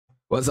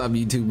What's up,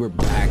 YouTube? We're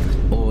back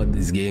on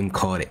this game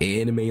called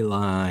Anime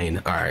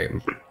Line. All right,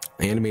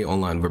 Anime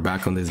Online. We're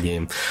back on this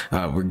game.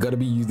 We're gonna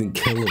be using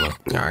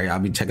KILLUA. All right, I'll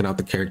be checking out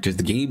the characters.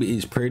 The game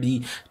is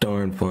pretty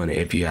darn fun,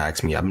 if you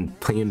ask me. I've been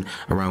playing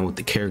around with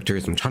the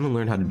characters. I'm trying to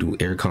learn how to do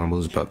air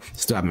combos, but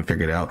still haven't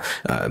figured it out.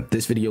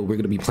 This video, we're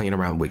gonna be playing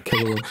around with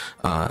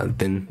KILLUA.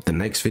 Then the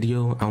next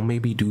video, I'll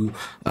maybe do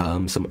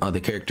some other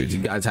characters.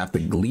 You guys have to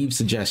leave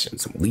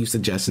suggestions. Leave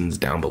suggestions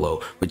down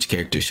below. Which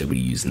character should we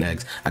use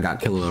next? I got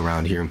KILLUA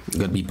around here. I'm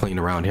gonna be playing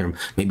around here.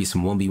 Maybe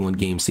some 1v1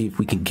 games. See if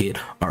we can get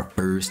our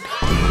first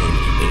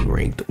win in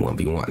ranked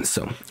 1v1.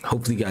 So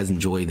hopefully you guys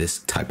enjoy this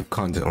type of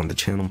content on the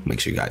channel. Make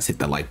sure you guys hit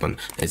that like button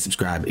and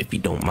subscribe if you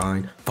don't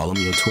mind. Follow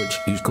me on Twitch.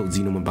 Use code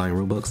Xeno when buying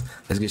Robux.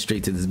 Let's get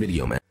straight to this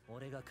video, man.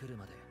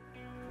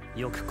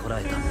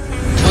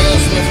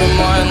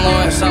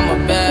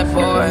 I'm a bad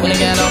boy. When I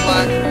got on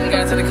my,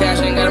 got to the cash,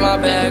 ain't got my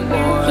bag,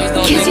 boy. Please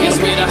don't think it's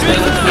sweet, I stay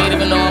with the feet,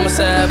 even though I'm a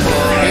sad boy.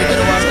 You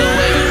better watch the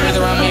way you breathe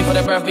around me for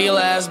that breath be your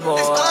last, boy.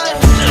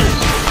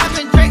 I've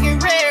been drinking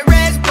red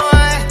reds, boy.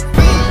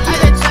 I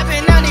got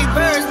chopping on these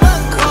birds,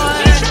 look,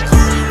 boy.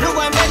 No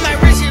one made my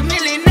rich $1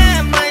 million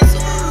months.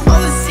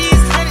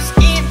 Overseas, kind of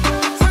skin.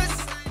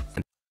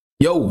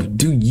 Yo,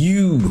 do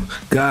you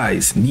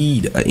guys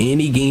need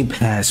any game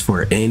pass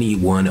for any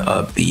one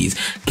of these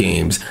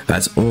games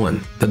that's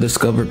on the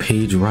Discover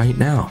page right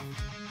now?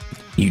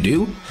 You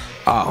do?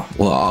 Oh,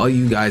 well, all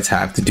you guys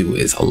have to do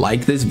is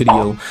like this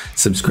video,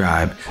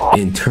 subscribe,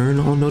 and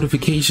turn on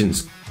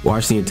notifications.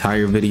 Watch the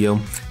entire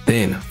video,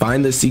 then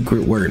find the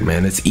secret word,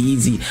 man. It's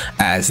easy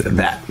as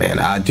that, man.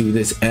 I do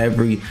this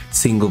every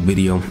single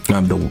video.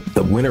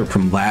 The winner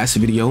from last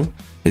video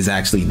is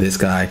actually this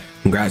guy.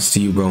 Congrats to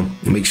you, bro.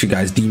 Make sure you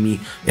guys DM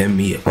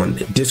me on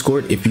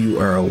Discord if you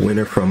are a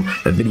winner from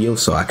a video,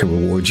 so I can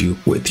reward you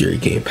with your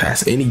game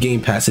pass. Any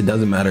game pass, it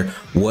doesn't matter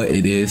what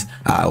it is,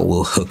 I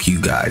will hook you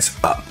guys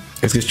up.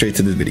 Let's get straight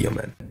to this video,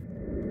 man.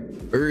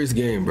 First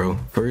game, bro.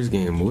 First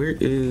game. Where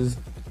is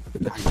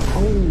the guy?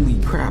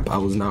 Holy crap, I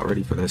was not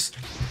ready for this.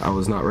 I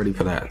was not ready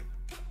for that.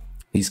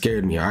 He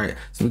scared me. All right,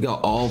 so we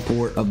got all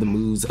 4 of the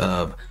moves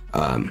of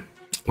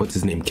what's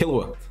his name?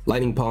 KILLUA.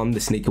 Lightning Palm,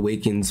 the Snake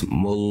Awakens,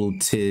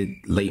 Motilate,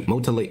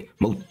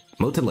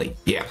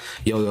 yeah,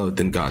 Yo-Yo,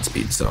 then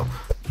Godspeed. So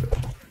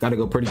gotta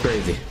go pretty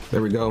crazy.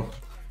 There we go.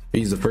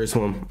 Use the first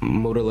one,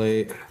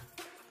 Motilate,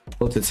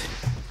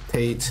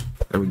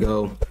 there we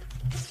go.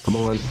 Come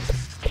on,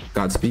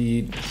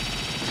 Godspeed,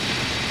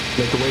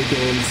 Snake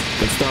Awakens,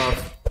 good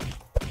stuff.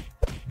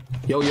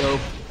 Yo-Yo,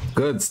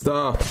 good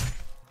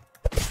stuff.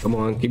 Come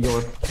on, keep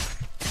going.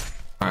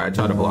 All right,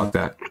 try to block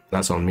that.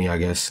 That's on me, I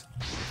guess.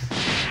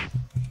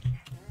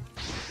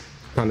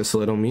 Kind of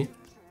slid on me.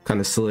 Kind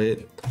of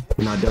slid.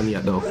 We're not done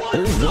yet, though.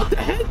 Oh, what the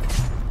heck?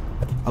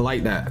 I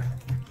like that.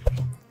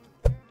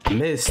 I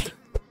missed.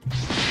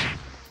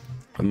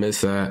 I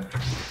missed that.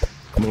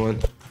 Come on.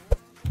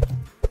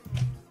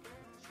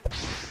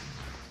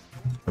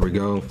 There we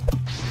go.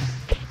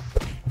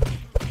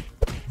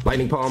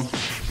 Lightning Palm.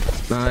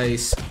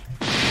 Nice.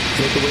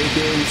 Snake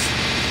Awakens.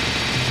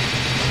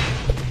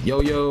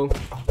 Yo-Yo.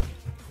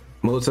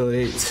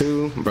 Motilate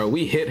 2. Bro,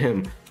 we hit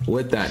him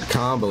with that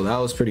combo. That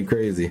was pretty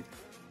crazy.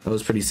 That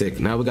was pretty sick.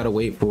 Now we gotta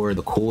wait for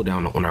the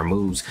cooldown on our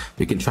moves.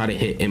 We can try to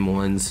hit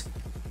M1s.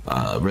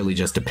 Really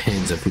just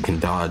depends if we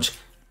can dodge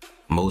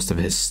most of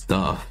his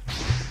stuff.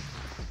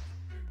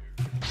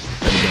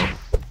 There we go.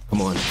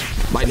 Come on.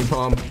 Lightning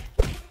Palm.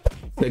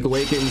 Snake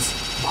Awakens.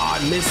 Oh,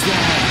 I missed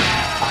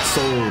that. I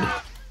sold.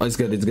 Oh, it's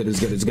good. It's good.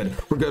 It's good. It's good.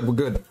 We're good. We're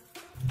good.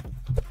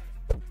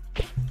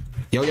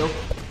 Yo-Yo.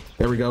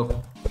 There we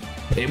go.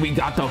 And we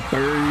got the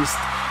first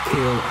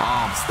kill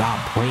off. Stop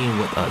playing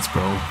with us,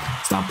 bro.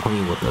 Stop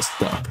playing with us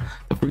stuff.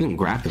 The freaking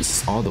graphics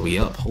is all the way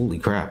up. Holy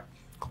crap.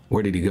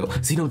 Where did he go?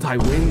 XenoTy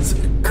wins.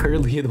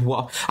 Currently in the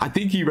wall. I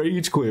think he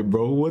rage quit,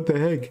 bro. What the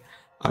heck?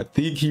 I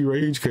think he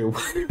rage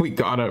quit. We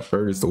got our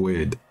first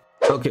win.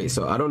 Okay,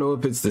 so I don't know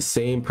if it's the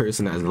same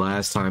person as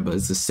last time, but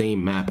it's the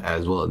same map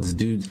as well. This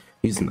dude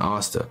using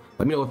Asta.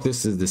 Let me know if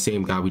this is the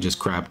same guy we just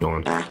crapped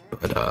on.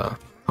 But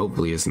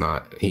hopefully it's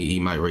not. He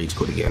might rage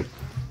quit again.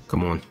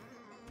 Come on.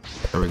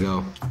 There we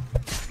go.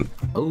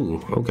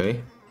 Oh,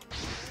 okay.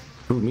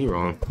 Proved me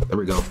wrong. There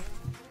we go.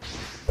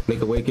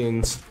 Snake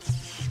Awakens.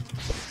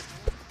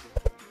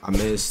 I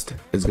missed.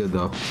 It's good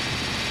though.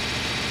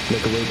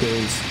 Snake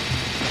Awakens.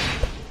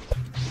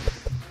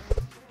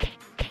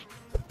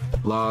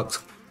 Blocked.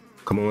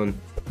 Come on.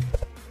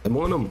 I'm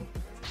on him.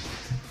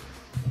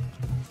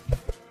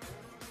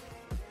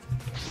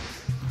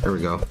 There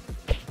we go.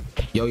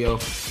 Yo-Yo.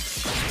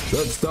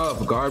 Good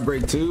stuff. Guard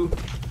break 2.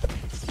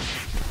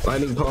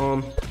 Lightning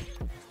Palm.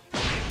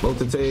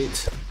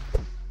 Motilate.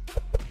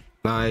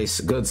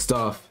 Nice. Good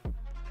stuff.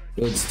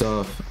 Good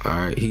stuff. All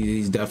right.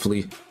 He's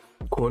definitely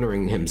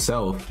cornering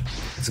himself.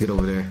 Let's get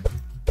over there.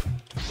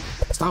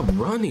 Stop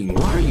running.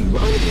 Why are you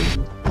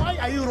running? Why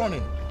are you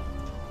running?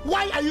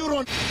 Why are you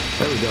running?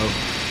 There we go.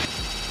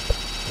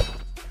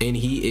 And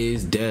he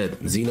is dead.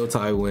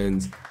 XenoTy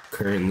wins.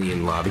 Currently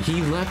in lobby.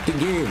 He left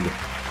again.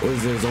 Or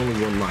is there's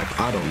only one life?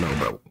 I don't know,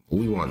 bro.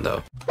 We won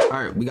though. All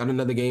right, we got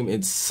another game.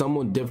 It's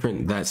somewhat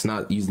different. That's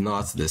not using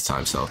knots this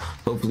time, so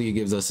hopefully it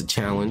gives us a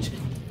challenge.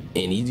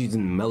 And he's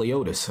using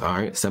Meliodas. All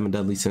right, 7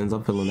 deadly sins.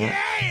 I'm feeling that.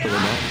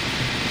 Feeling that.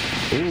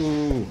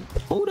 Ooh,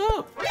 hold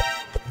up.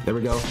 There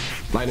we go.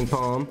 Lightning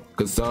palm,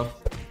 good stuff.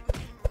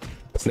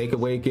 Snake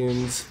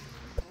awakens.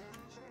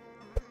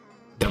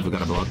 Definitely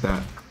gotta block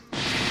that.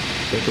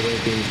 Snake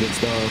awakens, good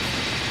stuff.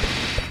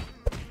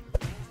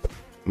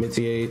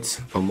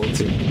 Mitiates, or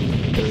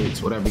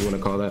multi-hurts, whatever you want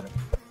to call that.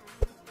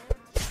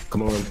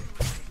 Come on.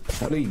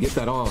 How did he get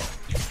that off?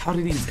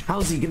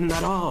 How's he getting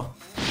that off?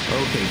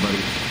 Okay,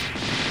 buddy.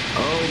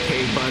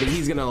 Okay, buddy.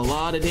 He's getting a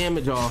lot of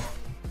damage off.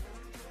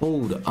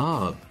 Hold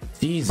up.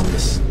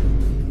 Jesus.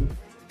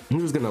 He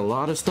was getting a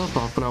lot of stuff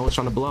off when I was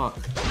trying to block.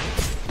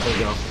 There we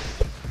go.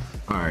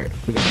 Alright,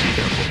 we gotta be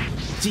careful.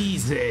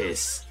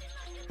 Jesus.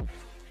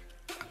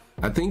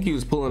 I think he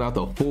was pulling out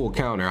the full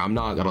counter. I'm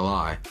not gonna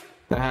lie.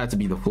 That had to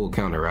be the full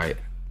counter, right?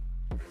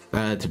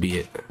 That had to be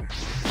it.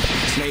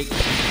 Snake.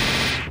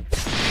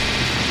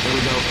 There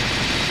we go.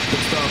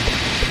 Good stuff.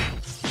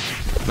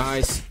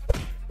 Nice.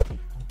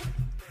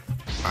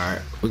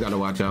 Alright, we gotta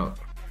watch out.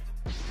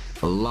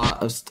 A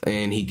lot of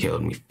and he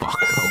killed me. Fuck.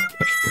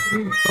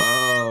 Okay.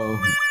 Oh,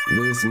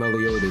 this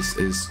Meliodas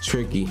is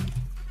tricky.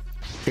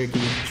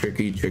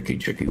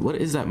 Tricky. What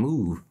is that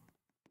move?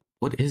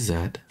 What is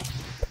that?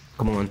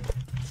 Come on.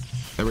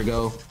 There we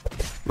go.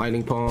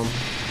 Lightning palm.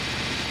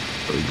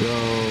 There we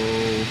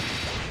go.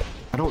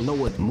 I don't know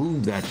what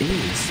move that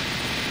is.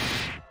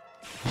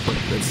 But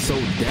it's so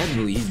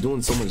deadly. He's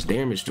doing so much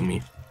damage to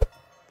me.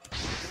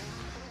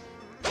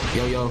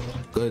 Yo,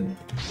 good.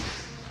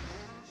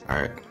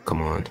 Alright,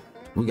 come on.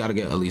 We gotta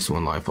get at least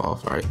 1 life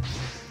off, alright?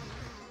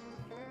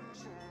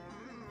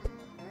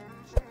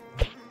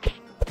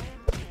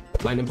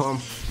 Lightning palm.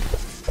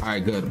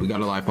 Alright, good. We got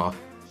a life off.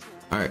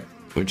 Alright.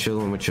 We're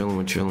chilling. Alright.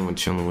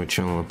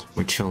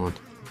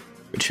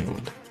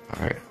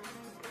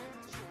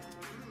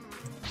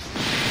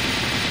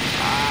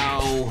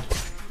 Ow!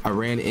 I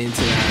ran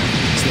into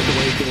that. Snake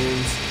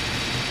awakens.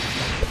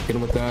 Hit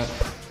him with that.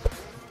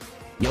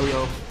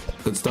 Yo.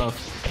 Good stuff.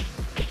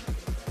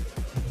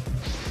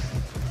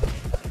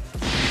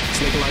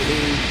 Snake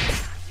lightning.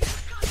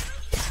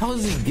 How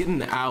is he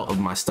getting out of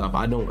my stuff?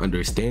 I don't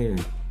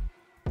understand.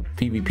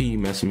 PvP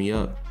messing me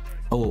up.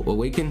 Oh,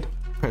 awaken.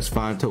 Press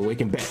 5 to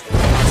awaken back.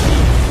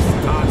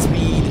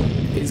 Godspeed.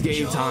 It's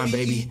game time,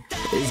 baby.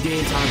 It's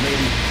game time,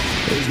 baby.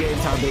 It's game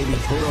time, baby.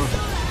 Hold on.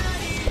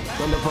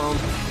 Thunder palm.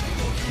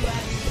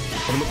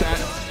 Hit him with that.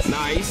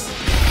 Nice.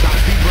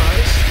 Godspeed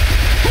brush.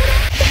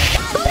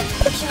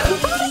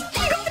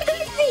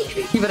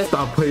 You better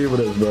stop playing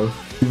with us, bro.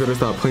 You better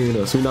stop playing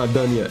us. We're not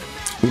done yet.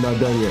 We're not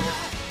done yet.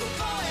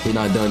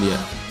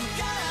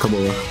 Come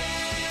on.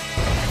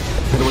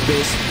 Hit him with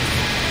this.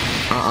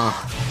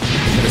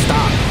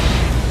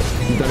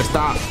 You better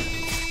stop.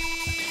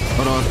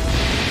 Hold on.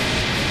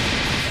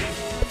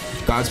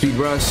 Godspeed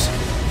rush.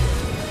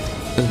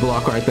 This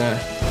block right there.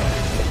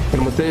 Hit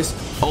him with this.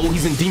 Oh,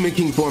 he's in Demon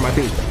King form, I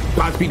think.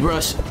 Godspeed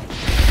rush.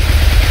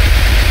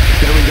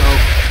 There we go.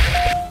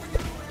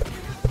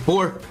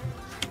 4.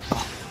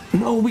 Oh,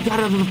 no, we got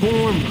out of the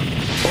form.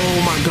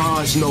 Oh my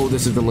gosh, no,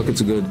 this isn't looking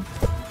too good.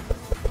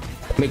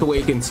 Snake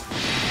awakens.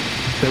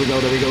 There we go.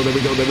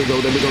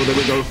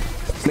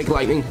 Snake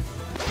lightning.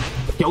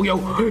 Yo, we did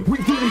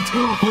it!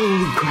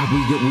 Holy crap, we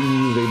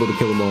was able to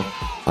kill them all.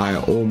 I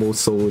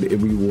almost sold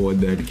and we won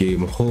that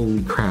game.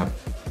 Holy crap,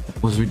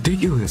 that was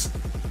ridiculous.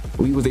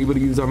 We was able to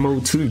use our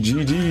mode too.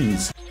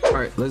 GG's. All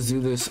right, let's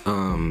do this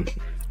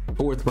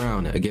 4th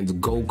round against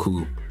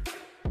Goku,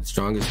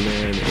 strongest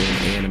man in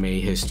anime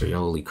history.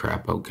 Holy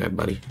crap. Okay,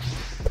 buddy.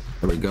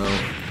 There we go.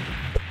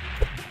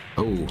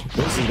 Oh,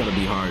 this is gonna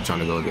be hard trying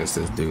to go against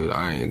this dude.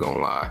 I ain't gonna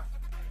lie.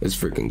 It's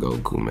freaking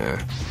Goku, man.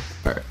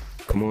 All right.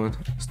 Come on,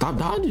 stop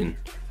dodging,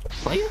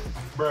 player.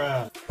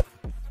 Bruh.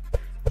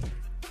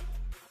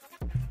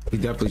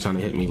 He's definitely trying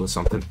to hit me with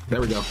something. There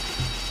we go.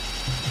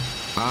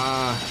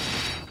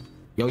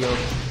 Yo,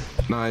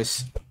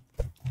 nice.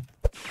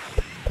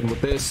 And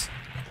with this,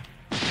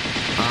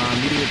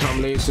 medium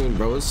combination,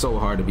 bro. It's so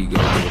hard to be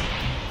good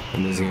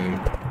in this game.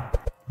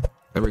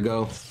 There we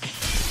go.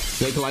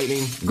 Snake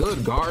lightning,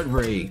 good guard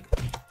break.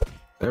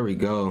 There we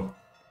go.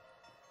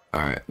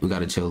 All right, we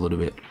gotta chill a little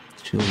bit.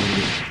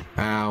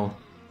 Ow.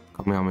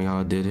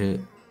 Kamehameha did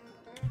hit.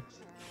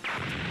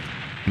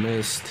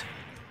 Missed.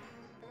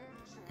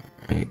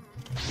 Alright.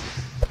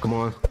 Come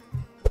on.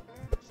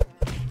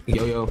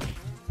 Yo.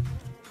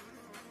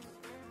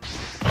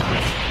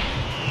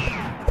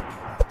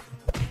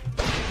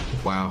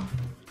 Wow.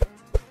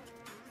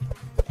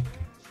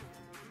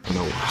 I don't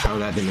know how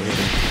that didn't hit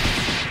him.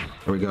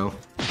 There we go.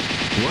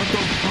 What the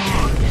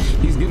fuck?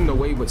 He's getting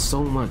away with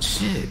so much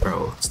shit,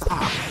 bro.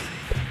 Stop.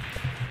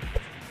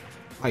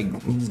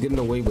 Like, he's getting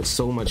away with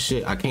so much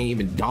shit. I can't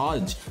even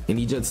dodge, and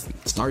he just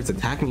starts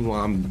attacking me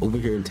while I'm over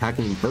here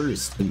attacking him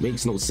first. It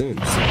makes no sense.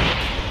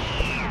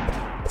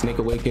 Snake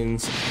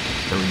awakens.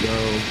 There we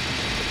go.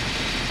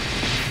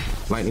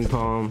 Lightning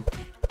palm.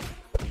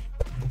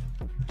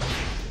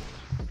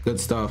 Good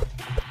stuff.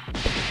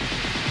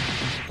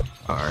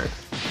 All right.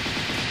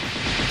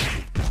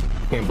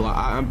 Can't block.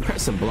 I'm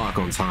pressing block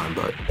on time,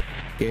 but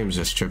game's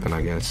just tripping,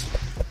 I guess.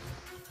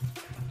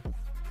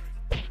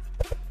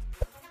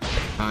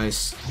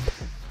 Nice.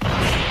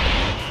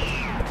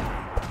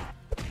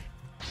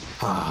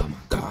 Oh my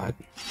god.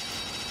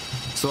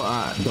 So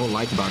I don't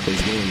like about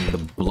this game, the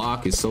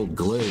block is so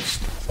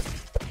glitched.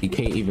 You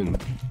can't even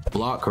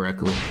block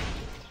correctly.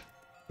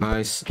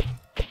 Nice.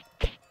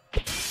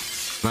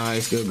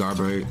 Nice, good guard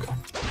break.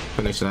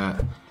 Finish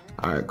that.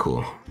 Alright,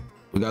 cool.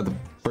 We got the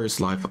first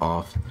life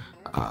off.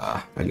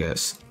 I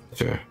guess.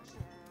 Sure.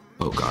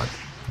 Oh god.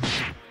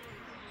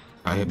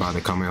 I hit by the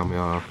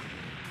Kamehameha.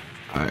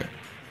 Alright.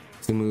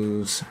 2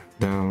 moves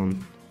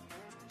down.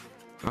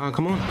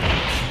 Come on.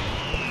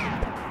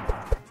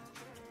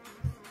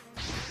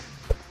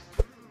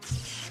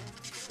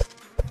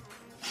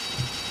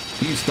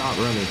 You stop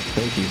running.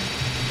 Thank you.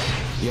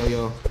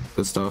 Yo.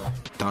 Good stuff.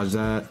 Dodge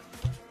that.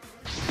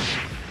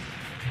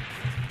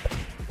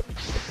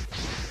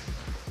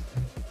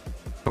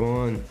 Come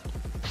on.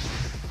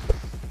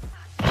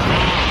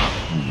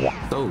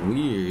 So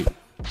weird.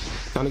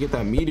 Trying to get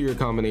that meteor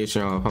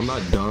combination off. I'm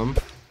not dumb.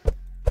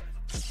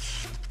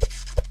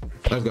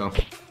 Let's go.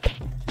 Good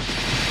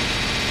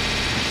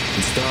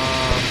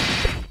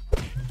stuff.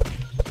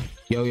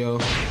 Yo.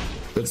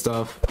 Good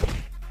stuff.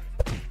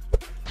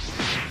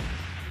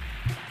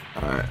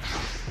 Alright.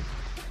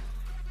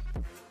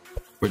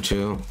 We're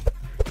chill.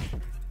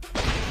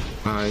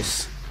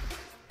 Nice.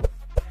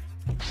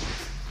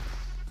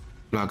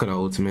 Not gonna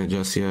ultimate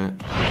just yet.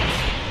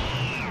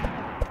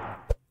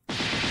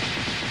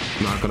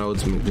 Not gonna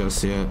ultimate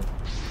just yet.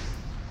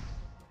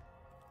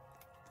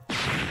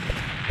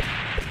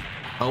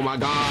 Oh my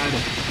god.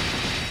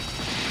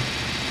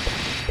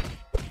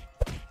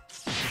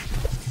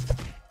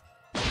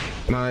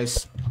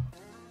 Nice.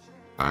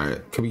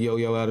 Alright, can we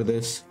yo-yo out of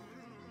this?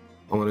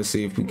 I want to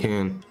see if we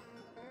can.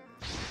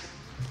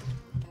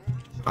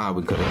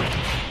 We couldn't.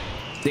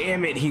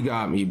 Damn it, he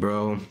got me,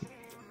 bro.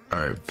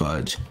 Alright,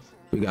 fudge.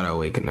 We gotta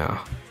awaken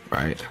now,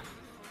 right?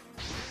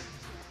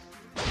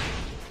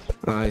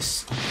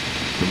 Nice.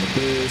 And with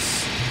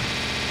this.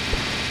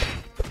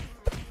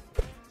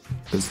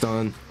 It's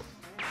done.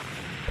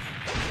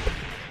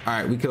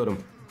 Alright, we killed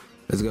him.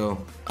 Let's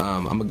go.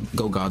 I'm gonna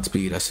go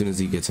Godspeed as soon as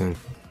he gets in.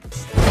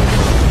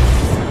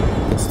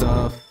 Good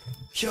stuff.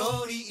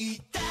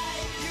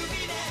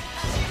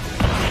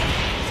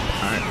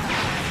 Alright.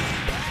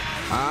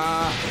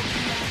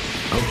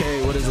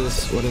 Okay, what is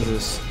this? What is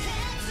this?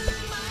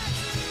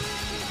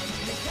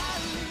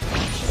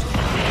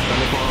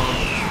 Thunderball.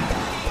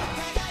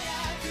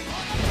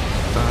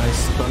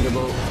 Nice.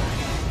 Thunderbolt.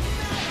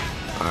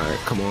 Alright,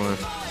 come on.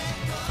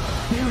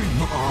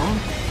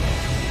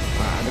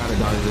 I gotta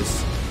dodge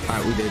this.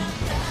 Alright, we did.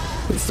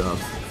 Good stuff.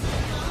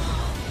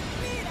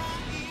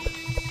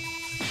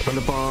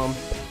 Thunder Bomb.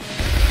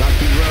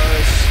 Dr.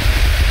 Rush.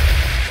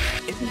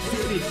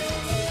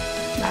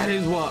 That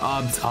is what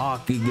I'm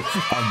talking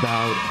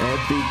about.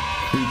 Epic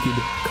freaking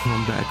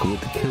comeback with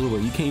the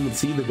KILLUA. You can't even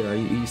see the guy.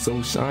 He's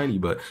so shiny,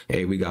 but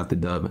hey, we got the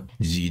dub.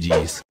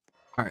 GG's.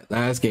 Alright,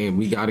 last game.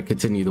 We gotta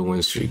continue the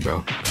win streak, bro.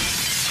 What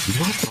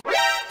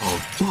the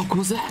fuck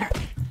was that?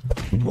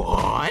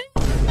 What?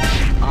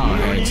 Oh,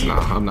 heck no.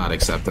 I'm not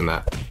accepting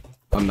that.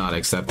 I'm not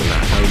accepting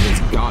that. I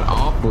just got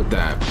off with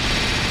that.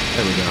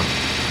 There we go.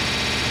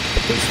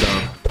 Good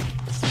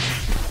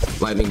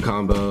stuff. Lightning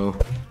combo.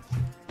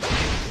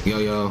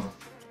 Yo.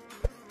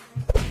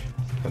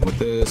 And with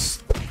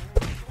this.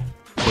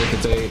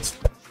 Rotates.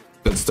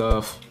 Good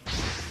stuff.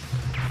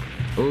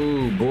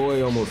 Ooh,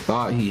 boy. Almost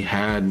thought he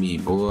had me,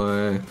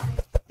 boy.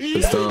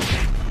 Good stuff.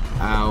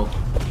 Ow.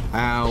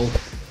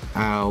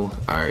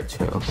 Alright,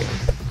 chill. Okay.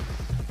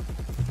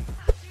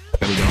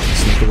 There we go.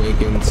 Sneak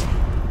awakens.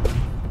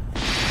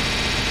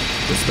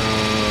 Good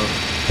stuff.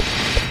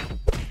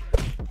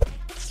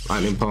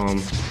 Lightning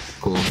palm.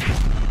 Cool.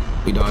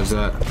 We dodged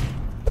that.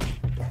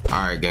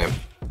 Alright, game.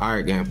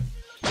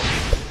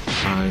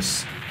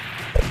 Nice.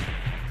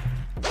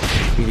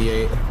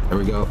 Mediate. There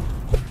we go.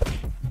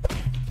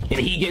 And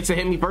he gets to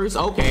hit me first?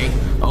 Okay.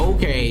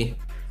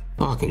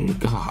 Fucking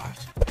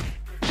gosh.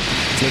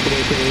 Sneak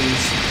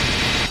awakens.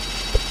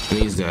 And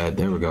he's dead.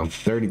 There we go.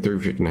 33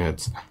 freaking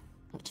hits.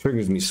 That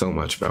triggers me so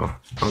much, bro.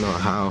 I don't know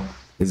how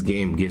this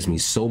game gives me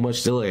so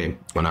much delay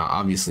when I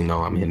obviously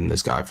know I'm hitting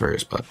this guy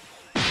first, but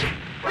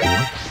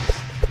what?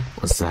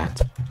 What's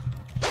that?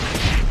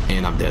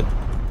 And I'm dead.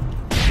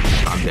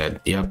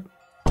 Yep.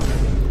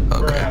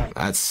 Okay.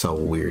 That's so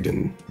weird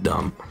and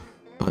dumb,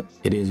 but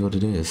it is what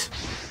it is.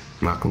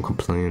 I'm not gonna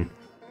complain.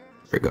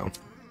 There we go.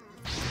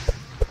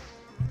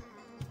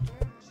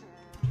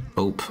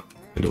 Oh,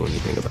 can't do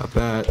anything about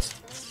that.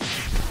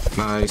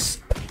 Nice,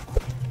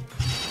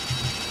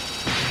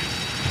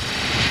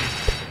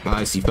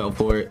 he fell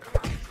for it.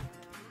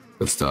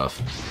 Good stuff.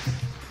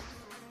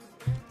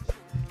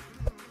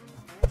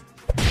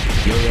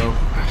 Yo,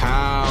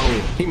 how?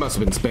 He must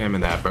have been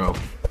spamming that, bro.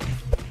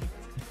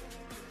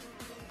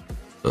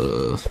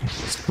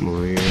 Let's come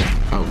over here.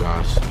 Oh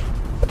gosh.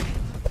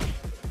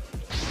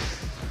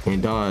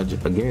 Can't dodge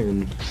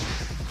again.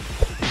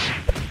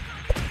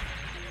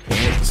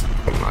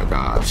 my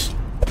gosh.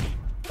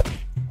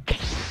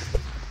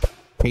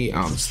 Hey,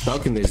 I'm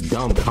stuck in this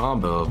dumb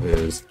combo of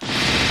his. There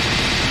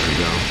we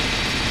go.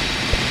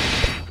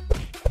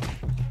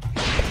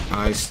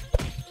 Nice.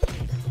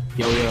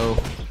 Yo.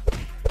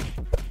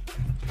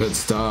 Good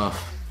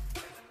stuff.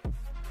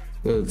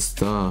 Good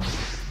stuff.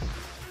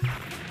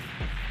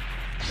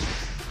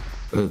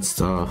 Good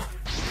stuff.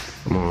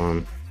 Come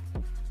on.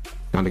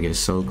 Gotta get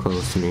so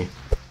close to me.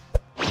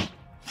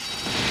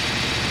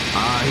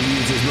 Ah, he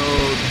used his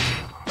mode.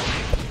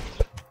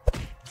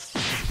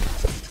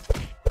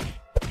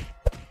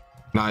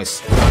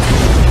 Nice.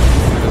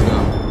 Let's go.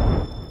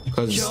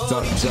 Cause it's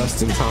up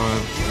just in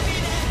time.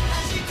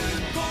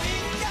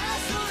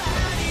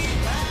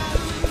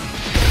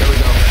 There we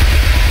go.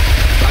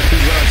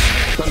 Godspeed rush.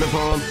 Thunder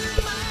palm.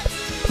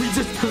 We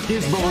just took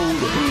his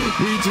mode.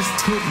 We just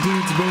took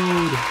dude's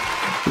mode.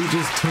 We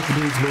just took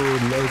dude's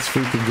mode. Let's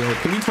freaking go.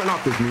 Can you turn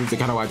off this music?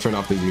 How do I turn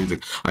off this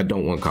music? I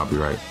don't want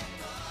copyright.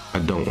 I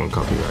don't want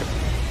copyright.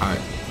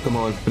 Alright, come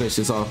on, finish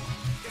this off.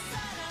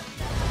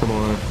 Come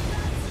on.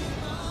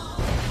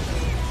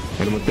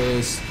 Hit him with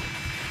this.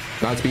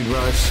 Godspeed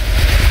rush.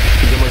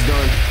 He's almost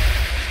done.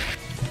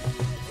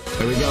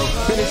 There we go.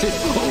 Finish it.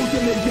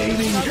 Ultimate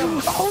baby.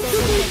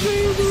 Ultimate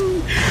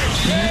baby.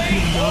 You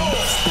cannot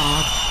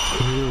stop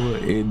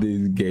KILLUA in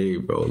this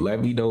game, bro. Let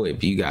me know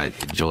if you guys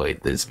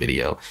enjoyed this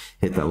video.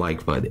 Hit the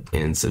like button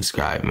and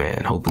subscribe,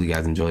 man. Hopefully you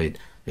guys enjoyed.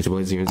 It's your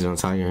boy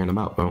XenoTy here, and I'm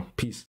out, bro. Peace.